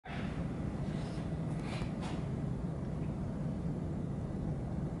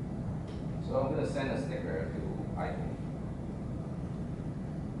So I'm going to send a sticker to iPhone.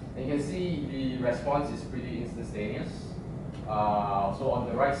 And you can see the response is pretty instantaneous. So on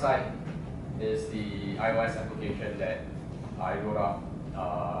the right side is the iOS application that I wrote up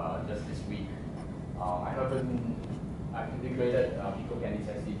just this week. I've integrated PicoCandy's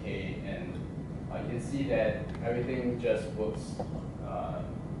SDK, and you can see that everything just works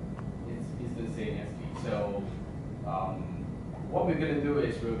instantaneously. So what we're going to do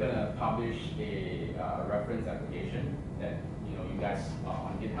is we're going to publish a reference application that you guys are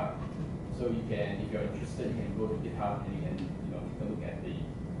on GitHub. So you can, if you're interested, you can go to GitHub and you can take a look at the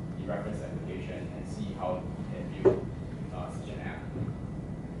reference application and see how you can build such an app.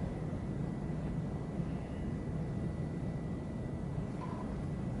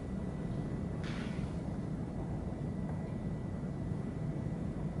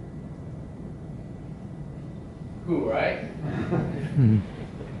 Cool, right?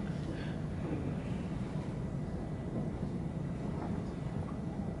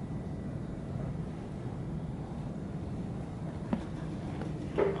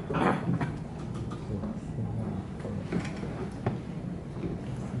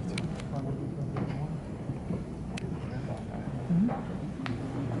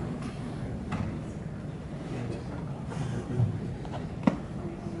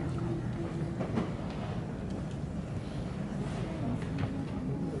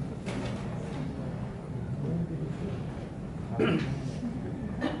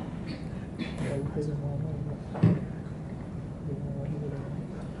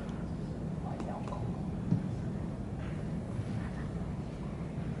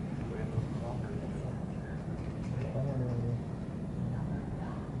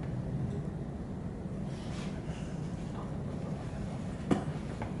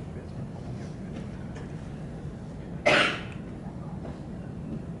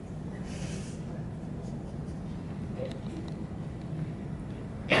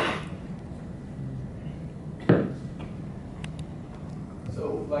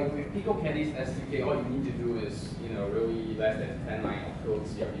 Like with PicoCandy's SDK, all you need to do is, really less than 10 lines of code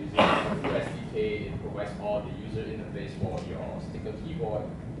you're using. Your SDK, it provides all the user interface for your sticker keyboard,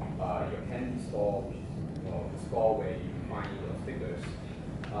 your candy store, which is the store where you find your stickers.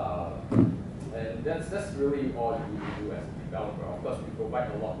 And that's really all you need to do as a developer. Of course, we provide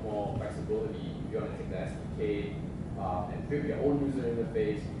a lot more flexibility if you want to take the SDK and build your own user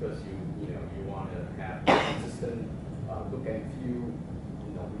interface because you want to have a consistent look and feel.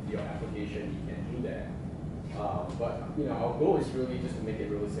 With your application, you can do that. But our goal is really just to make it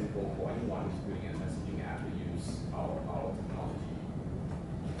really simple for anyone who's doing a messaging app to use our technology.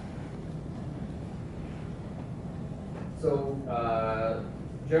 So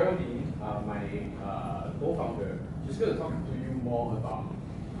Geraldine, my co-founder, she's going to talk to you more about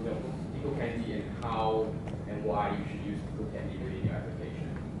PicoCandy and how and why you should use PicoCandy within your application.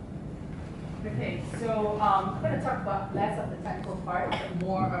 Okay, so I'm going to talk about less of the technical part, but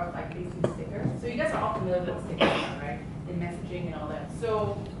more of like basic stickers. So you guys are all familiar with stickers, right? In messaging and all that.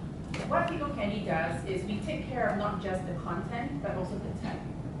 So what PicoCandy does is we take care of not just the content, but also the tech.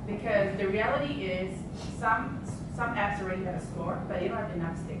 Because the reality is some apps already have a store, but they don't have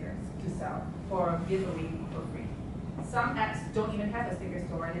enough stickers to sell or give away for free. Some apps don't even have a sticker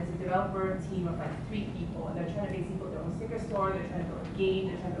store, and it's a developer team of like 3 people, and they're trying to basically build their own sticker store, they're trying to build a game,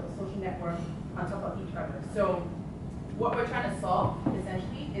 they're trying to build a social network on top of each other. So what we're trying to solve,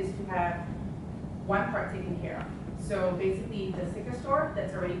 essentially, is to have one part taken care of. So basically, the sticker store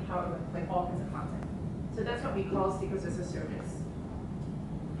that's already powered with like all kinds of content. So that's what we call stickers as a service.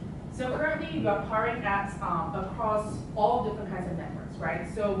 So currently, we are powering apps across all different kinds of networks, right?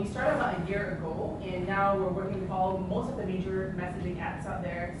 So we started about a year ago, and now we're working with most of the major messaging apps out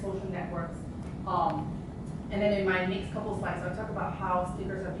there, social networks. And then in my next couple slides, I'll talk about how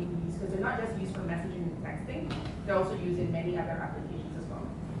stickers are being used, because they're not just used for messaging and texting, they're also used in many other applications as well.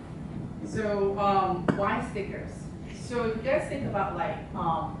 So why stickers? So if you guys think about like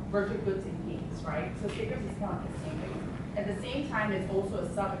virtual goods and games, right? So stickers is kind of like the same thing. At the same time, it's also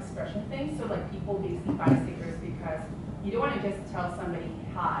a self-expression thing. So like people basically buy stickers because you don't want to just tell somebody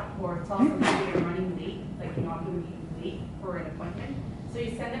hi or tell somebody you're running late, like I'm going to be late for an appointment. So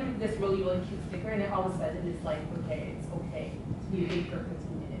you send them this really, really cute sticker, and then all of a sudden it's like, okay, it's okay to be late for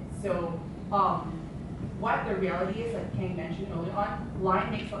 15 minutes. So what the reality is, like Kang mentioned earlier on,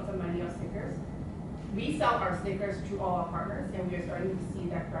 Line makes lots of money off stickers. We sell our stickers to all our partners, and we are starting to see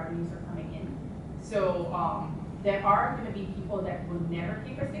that revenues are coming in. So there are going to be people that will never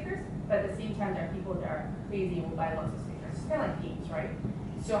pay for stickers, but at the same time, there are people that are crazy and will buy lots of stickers. It's kind of like games, right?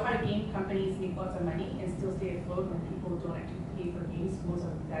 So how do game companies make lots of money and still stay afloat when people don't actually pay for games? Most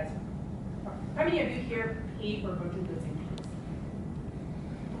of that's How many of you here pay for virtual goods and games?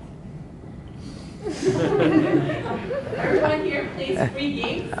 Everyone here plays free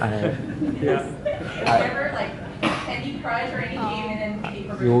games? Yeah. Never like Candy Crush or any game and then pay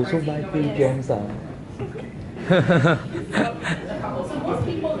for You virtual also buy currency? free Nobody games, So most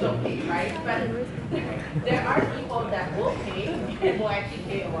people don't pay, right? But there are people that will pay and will actually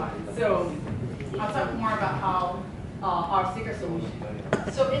pay a lot. So I'll talk more about how our sticker solution.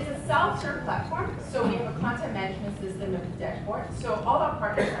 So it's a self-serve platform. So we have a content management system and a dashboard. So all our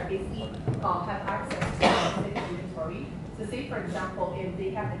partners are basically have access to our sticker inventory. So say for example, if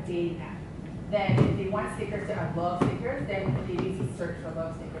they have a dating app, then if they want stickers that are love stickers, then they basically search for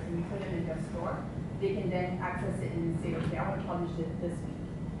love stickers and we put them in their store. They can then access it and say, okay, I want to publish it this week.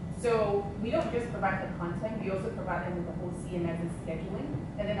 So we don't just provide the content, we also provide them with the whole CMS and scheduling.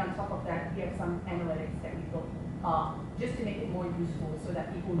 And then on top of that, we have some analytics that we built just to make it more useful so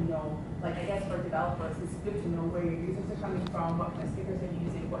that people know, like I guess for developers, it's good to know where your users are coming from, what kind of stickers they're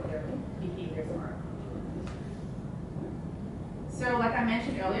using, what their behaviors are. So like I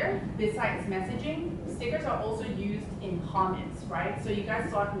mentioned earlier, besides messaging, stickers are also used in comments, right? So you guys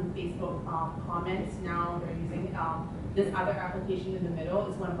saw it in Facebook comments. Now they're using this other application in the middle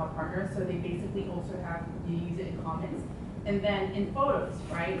is one of our partners. So they basically also have you use it in comments. And then in photos,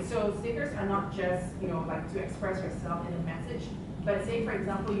 right? So stickers are not just, like to express yourself in a message, but say for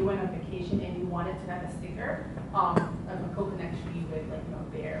example, you went on vacation and you wanted to have a sticker of a coconut tree with like a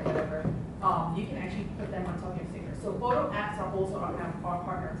bear or whatever. You can actually put them on top of your sticker. So photo apps are also our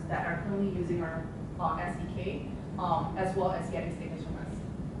partners that are currently using our SDK, as well as getting stickers from us.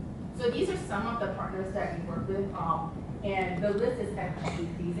 So these are some of the partners that we work with, and the list is actually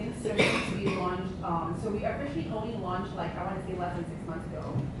increasing. So we launched, so we officially only launched, like I want to say less than 6 months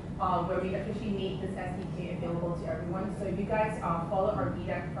ago, where we officially made this SDK available to everyone. So if you guys follow our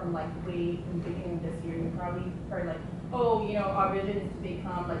beta from like way from the beginning of this year, you probably heard like, oh, our vision is to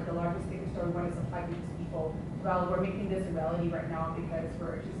become like the largest sticker store we want to supply to these people. Well, we're making this a reality right now because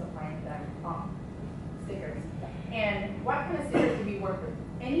we're actually supplying them stickers. And what kind of stickers do we work with?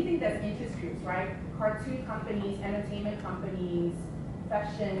 Anything that's interest groups, right? Cartoon companies, entertainment companies,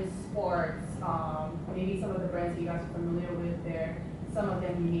 fashion, sports, maybe some of the brands you guys are familiar with there. Some of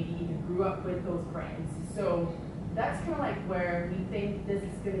them you maybe even grew up with those brands. So that's kind of like where we think this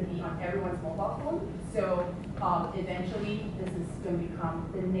is going to be on everyone's mobile phone. So eventually this is going to become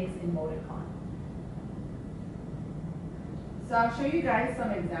the next emoticon. So I'll show you guys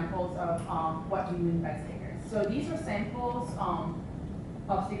some examples of what we mean by stickers. So these are samples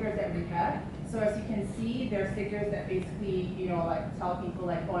of stickers that we have. So as you can see, they're stickers that basically, like tell people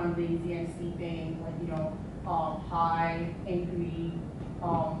like, oh, I'm lazy, I'm sleeping, like, high, angry,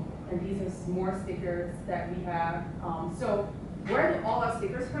 and these are more stickers that we have. So where do all our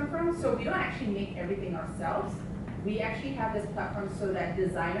stickers come from? So we don't actually make everything ourselves. We actually have this platform so that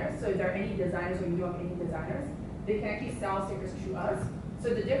designers, so if there are any designers or you know any designers, they can actually sell stickers to us. So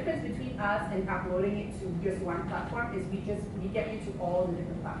the difference between us and uploading it to just one platform is we get you to all the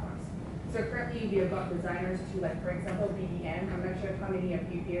different platforms. So currently we have got designers to, like, for example, BBM. I'm not sure how many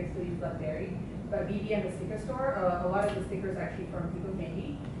of you here still use BlackBerry, but BBM, the sticker store, a lot of the stickers are actually from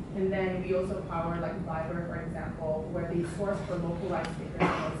PicoCandy. And then we also power like Viber, for example, where they source for localized stickers and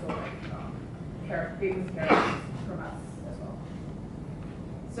also like famous characters from us as well.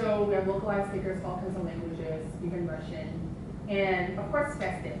 So we have localized stickers, all kinds of languages, even Russian. And of course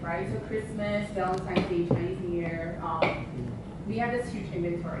festive, right? So Christmas, Valentine's Day, Chinese New Year, we have this huge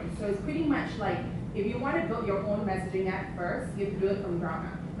inventory. So it's pretty much like, if you want to build your own messaging app first, you have to build it from ground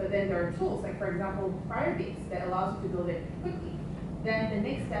up. But then there are tools, like for example, Firebase, that allows you to build it quickly. Then the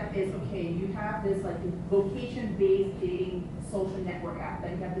next step is, okay, you have this like location-based dating social network app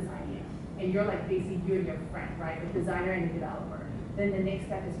that you have this idea. And you're like basically you and your friend, right? The designer and the developer. Then the next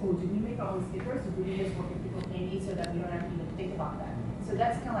step is, oh, do we make our own stickers or do we just work with PicoCandy so that we don't have to even think about that? So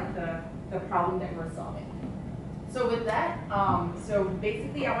that's kind of like the problem that we're solving. So with that, so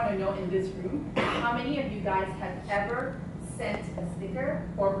basically I want to know in this room, how many of you guys have ever sent a sticker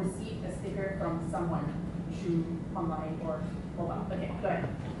or received a sticker from someone through online or mobile? Okay, go ahead.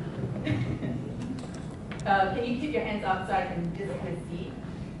 Can you keep your hands up so I can just kind of see?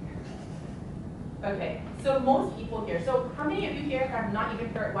 Okay, so most people here. So how many of you here have not even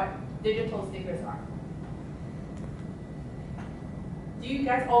heard what digital stickers are? Do you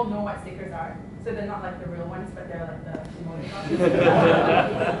guys all know what stickers are? So they're not like the real ones, but they're like the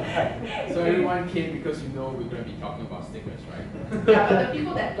emoticons. So everyone came because you know we're going to be talking about stickers, right? Yeah, but the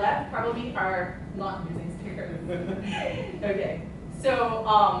people that left probably are not using stickers. Okay,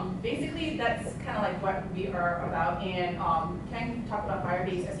 So basically, that's kind of like what we are about. And can talk about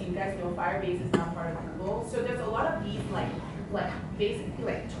Firebase. As you guys know, Firebase is now part of Google. So there's a lot of these like basically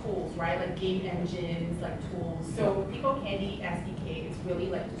like tools, right? Like game engines, like tools. So PicoCandy SDK is really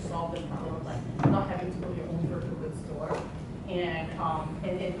like to solve the problem of like not having to build your own virtual goods store. And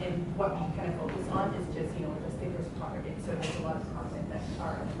what we kind of focus on is just the stickers part of it. So there's a lot of content that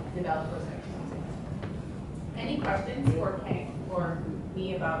our developers are using. Any questions for Kang or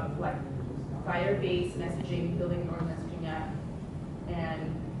me about like Firebase messaging, building your own messaging app,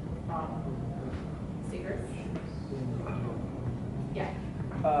 and stickers? Yeah.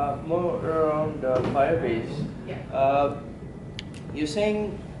 More around Firebase. Yeah. You're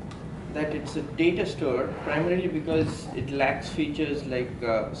saying that it's a data store primarily because it lacks features like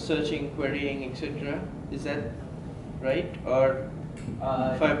searching, querying, etc. Is that right? Or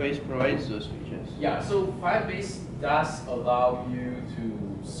Firebase provides those features? Yeah, so Firebase does allow you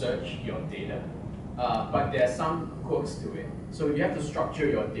to search your data, but there are some quirks to it. So you have to structure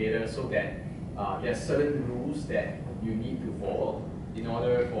your data so that there are certain rules that you need to follow in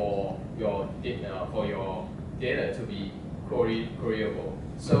order for your data to be queryable.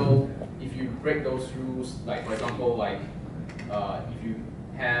 So if you break those rules, like for example, like if you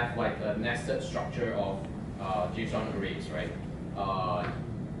have like a nested structure of JSON arrays, right?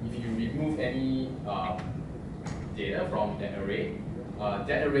 If you remove any data from that array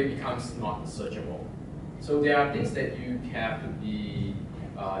becomes not searchable. So there are things that you have to be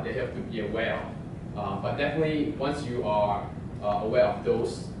aware of. But definitely, once you are aware of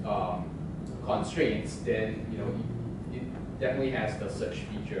those constraints, then it definitely has the search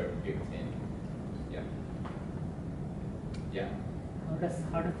feature built in. Yeah. Yeah.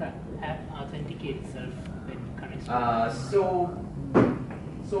 How does that app authenticate itself when it connects?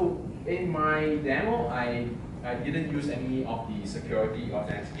 So in my demo, I didn't use any of the security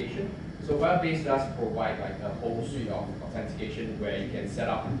authentication. So Firebase does provide like a whole suite of authentication where you can set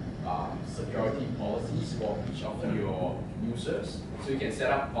up security policies for each of your users. So you can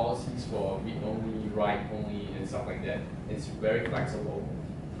set up policies for read-only, write-only, and stuff like that. It's very flexible.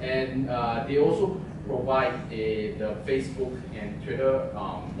 And they also provide the Facebook and Twitter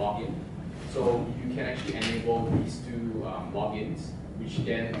login. So you can actually enable these two logins, which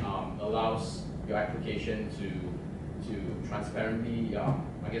then allows your application to transparently,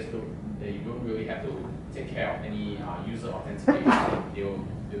 I guess you don't really have to take care of any user authentication. They'll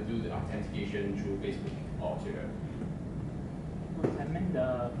do the authentication through Facebook or Twitter. I meant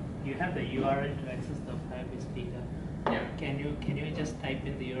you have the URL to access the Firebase data. Yeah. Can you just type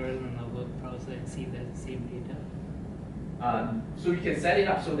in the URL on a web browser and see the same data? So you can set it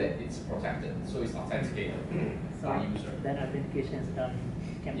up so that it's protected, so it's authenticated by user. That authentication is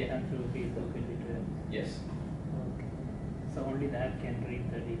can be done through Facebook and Twitter. Yes. Okay. So only the app can read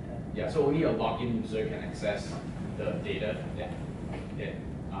the data. Yeah. So only a login user can access the data that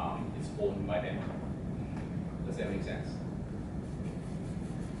is owned by them. Does that make sense?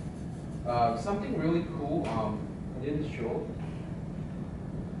 Something really cool I didn't show.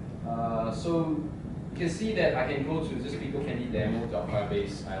 So you can see that I can go to this PicoCandy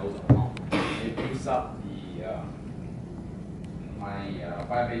demo.firebase.io.com. It brings up the my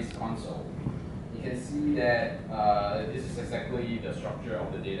Firebase console. You can see that this is exactly the structure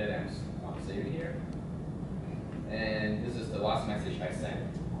of the data that I'm saving here. And this is the last message I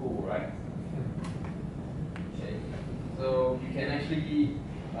sent. Cool, right? Okay. So you can actually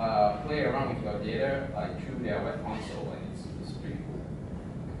play around with your data through their web console, and it's pretty cool.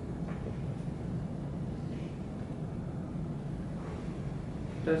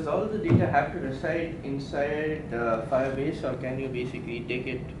 Does all the data have to reside inside Firebase, or can you basically take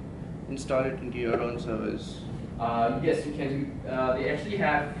it, install it into your own servers? Yes, you can. They actually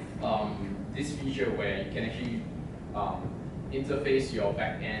have this feature where you can actually interface your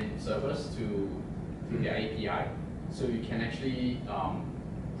backend servers to their API, so you can actually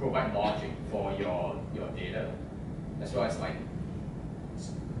provide logic for your data, as well as like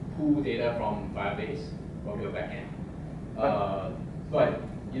pull data from Firebase from your backend. But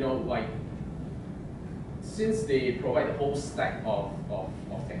like since they provide the whole stack of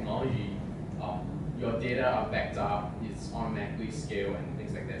technology, your data are backed up, it's automatically scaled and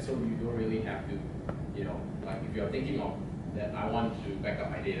things like that. So you don't really have to, like if you're thinking of that, I want to back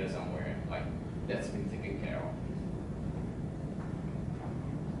up my data somewhere, like that's been taken care of.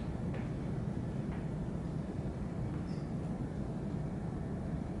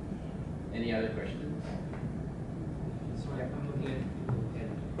 Any other questions? So I'm looking at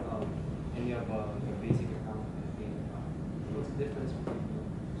any of the basic account. What's the difference between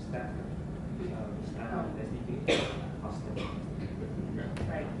standard SDK and custom?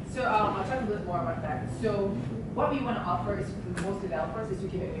 So I'll talk a little more about that. So what we want to offer is for most developers is to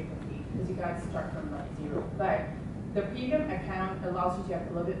give it away for free because you guys start from like zero. But the premium account allows you to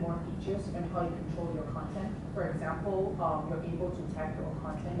have a little bit more features and how you control your content. For example, you're able to tag your own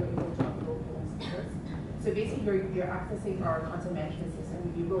content, you're able to upload your own stickers. So basically you're accessing our content management system.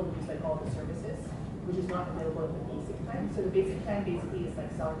 You're able to use like all the services, which is not available in the basic plan. So the basic plan basically is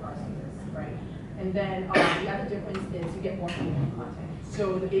like selling our stickers, right? And then the other difference is you get more premium content.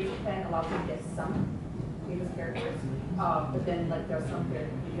 So the basic plan allows you to get some famous characters, but then like there are some very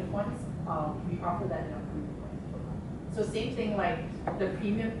premium ones. We offer that in our premium plan. So same thing like the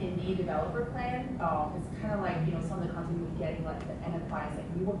premium indie developer plan. It's kind of like some of the content you're getting like the enterprise, like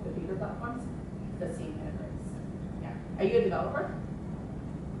we work with the bigger platforms, the same enterprise. Yeah. Are you a developer?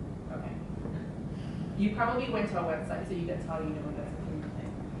 Okay. You probably went to our website, so that's how you know that's a premium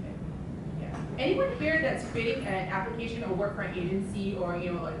thing. Okay. Yeah. Anyone here that's creating an application or work for an agency or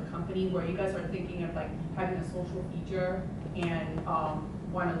like a company where you guys are thinking of like having a social feature and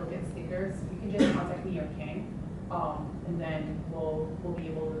want to look at stickers, you can just contact me or Kang, and then we'll be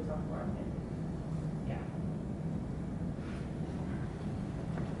able to talk more. Yeah.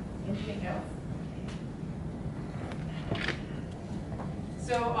 Anything else?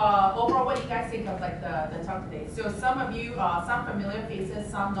 So overall, what do you guys think of like the talk today? So some of you, some familiar faces,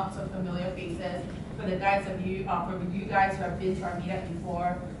 some not so familiar faces. For the guys of you, for you guys who have been to our meetup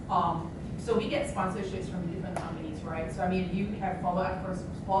before, so we get sponsorships from different companies, right? So I mean, you have followed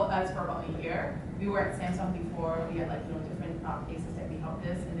us for about a year. We were at Samsung before. We had like different places that we helped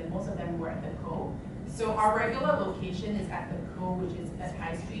us, and then most of them were at the Co. So our regular location is at the Co, which is at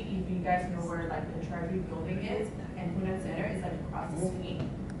High Street. If you guys know where like the Treasury building is, and Hunan Center is like across the street.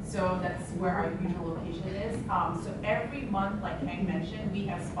 So that's where our usual location is. So every month, like Kang mentioned, we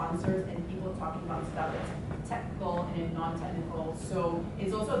have sponsors and people talking about stuff that's technical and non-technical. So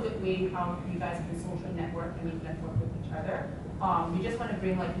it's also a good way how you guys can social network and we network with each other. We just want to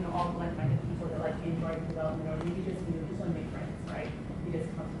bring like all the like-minded people that like enjoy development, or maybe just just want to make friends, right? We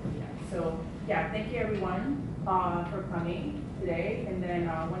just come to that. So yeah, thank you everyone for coming today. And then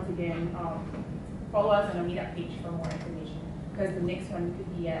once again, follow us on our meetup page for more information, because the next one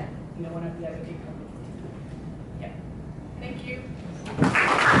could be at one of the other big companies.